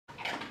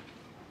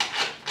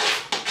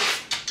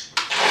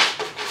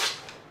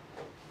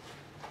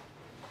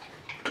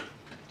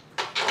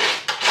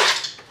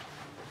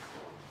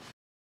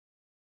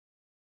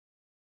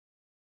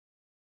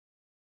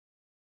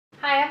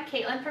I'm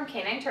Katelin from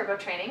Canine Turbo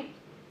Training.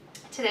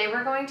 Today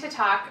we're going to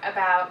talk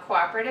about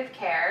cooperative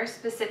care,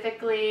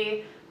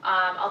 specifically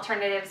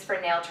alternatives for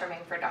nail trimming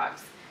for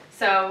dogs.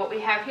 So what we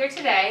have here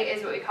today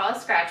is what we call a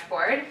scratch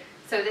board.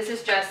 So this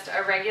is just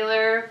a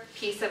regular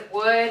piece of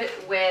wood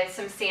with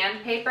some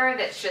sandpaper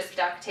that's just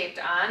duct taped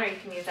on, or you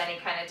can use any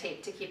kind of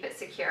tape to keep it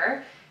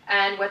secure.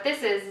 And what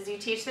this is you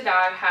teach the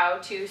dog how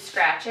to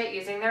scratch it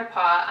using their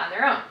paw on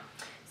their own.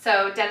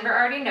 So Denver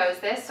already knows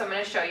this, so I'm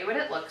going to show you what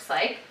it looks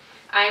like.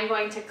 I'm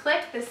going to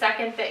click the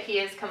second that he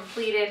has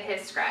completed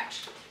his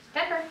scratch.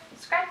 Denver,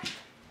 scratch.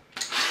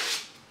 Good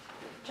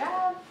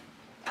job.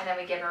 And then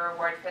we give a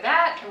reward for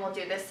that, and we'll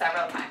do this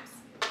several times.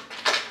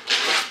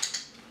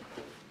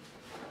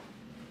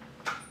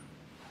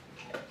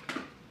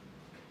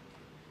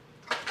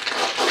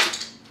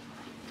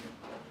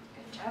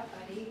 Good job,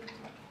 buddy.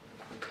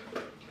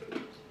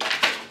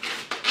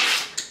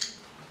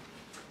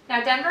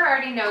 Now Denver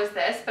already knows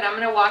this, but I'm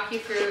going to walk you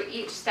through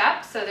each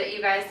step so that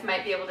you guys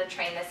might be able to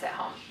train this at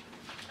home.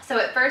 So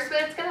at first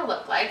what it's going to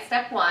look like,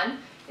 step one,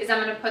 is I'm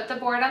going to put the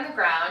board on the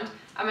ground.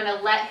 I'm going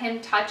to let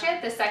him touch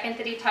it. The second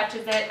that he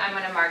touches it, I'm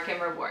going to mark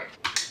him reward.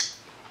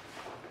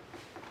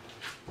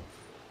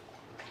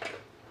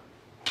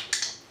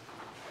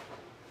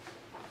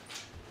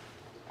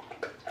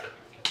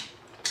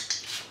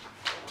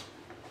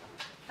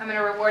 I'm going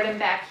to reward him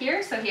back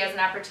here so he has an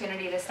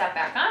opportunity to step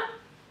back on.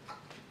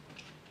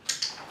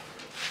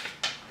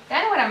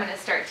 Then what I'm going to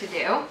start to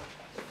do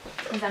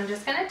is I'm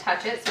just going to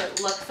touch it so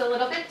it looks a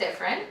little bit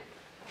different.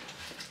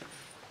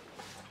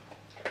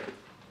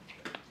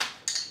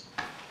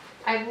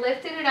 I've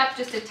lifted it up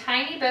just a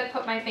tiny bit,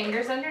 put my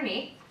fingers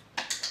underneath.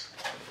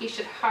 He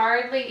should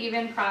hardly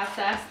even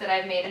process that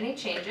I've made any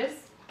changes.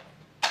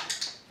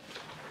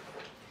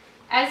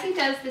 As he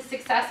does this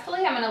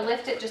successfully, I'm going to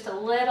lift it just a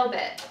little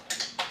bit.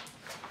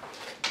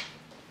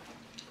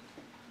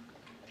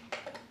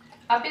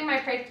 Upping my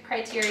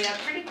criteria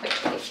pretty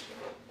quickly.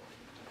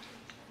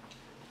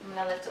 I'm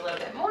going to lift a little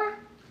bit more.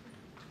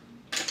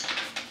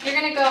 You're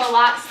going to go a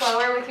lot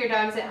slower with your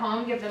dogs at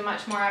home, give them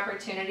much more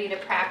opportunity to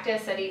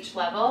practice at each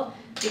level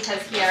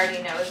because he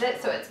already knows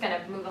it, so it's going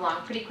to move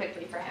along pretty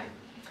quickly for him.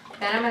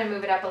 Then I'm going to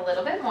move it up a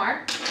little bit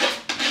more.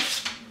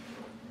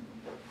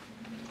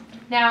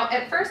 Now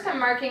at first I'm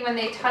marking when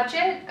they touch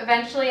it.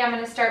 Eventually I'm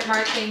going to start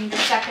marking the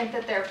second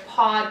that their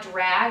paw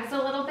drags a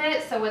little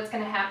bit. So what's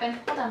going to happen,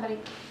 hold on buddy.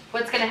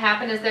 What's going to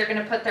happen is they're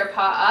going to put their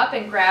paw up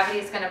and gravity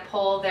is going to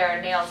pull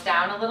their nails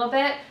down a little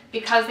bit.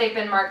 Because they've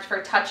been marked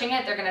for touching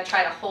it, they're going to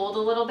try to hold a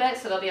little bit,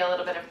 so there'll be a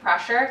little bit of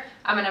pressure.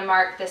 I'm going to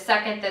mark the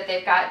second that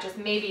they've got just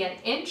maybe an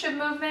inch of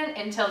movement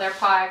until their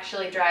paw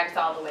actually drags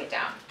all the way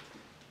down.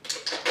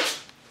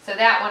 So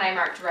that one I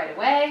marked right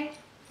away.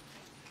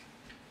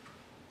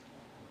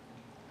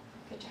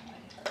 Good job,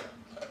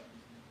 buddy.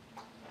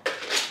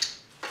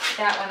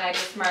 That one I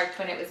just marked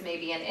when it was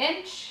maybe an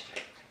inch.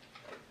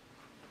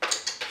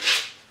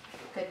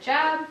 Good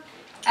job.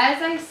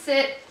 As I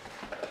sit,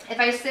 if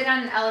I sit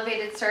on an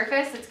elevated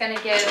surface, it's going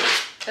to give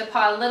the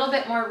paw a little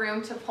bit more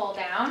room to pull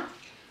down.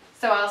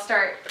 So I'll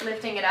start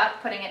lifting it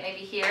up, putting it maybe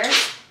here.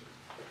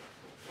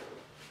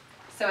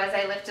 So as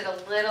I lift it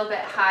a little bit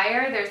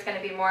higher, there's going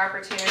to be more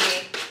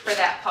opportunity for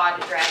that paw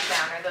to drag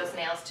down or those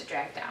nails to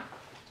drag down.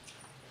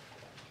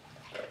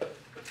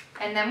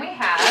 And then we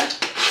have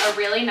a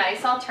really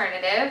nice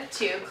alternative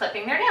to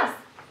clipping their nails.